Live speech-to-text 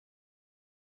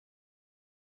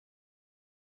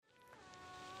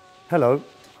Hello,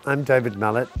 I'm David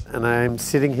Mallett and I'm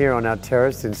sitting here on our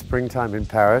terrace in springtime in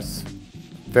Paris.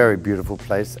 Very beautiful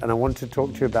place, and I want to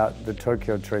talk to you about the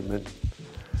Tokio treatment,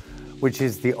 which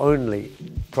is the only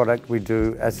product we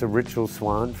do as a ritual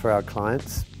soin for our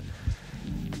clients.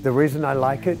 The reason I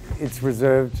like it, it's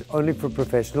reserved only for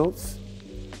professionals.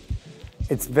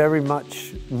 It's very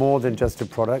much more than just a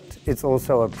product. It's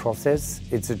also a process.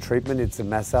 It's a treatment, it's a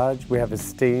massage. We have a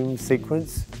steam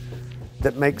sequence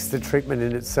that makes the treatment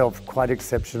in itself quite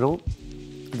exceptional.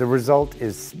 The result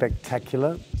is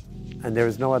spectacular, and there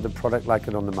is no other product like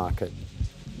it on the market.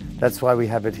 That's why we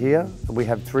have it here. We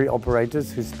have 3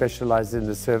 operators who specialize in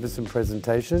the service and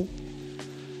presentation,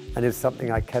 and it's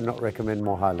something I cannot recommend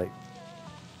more highly.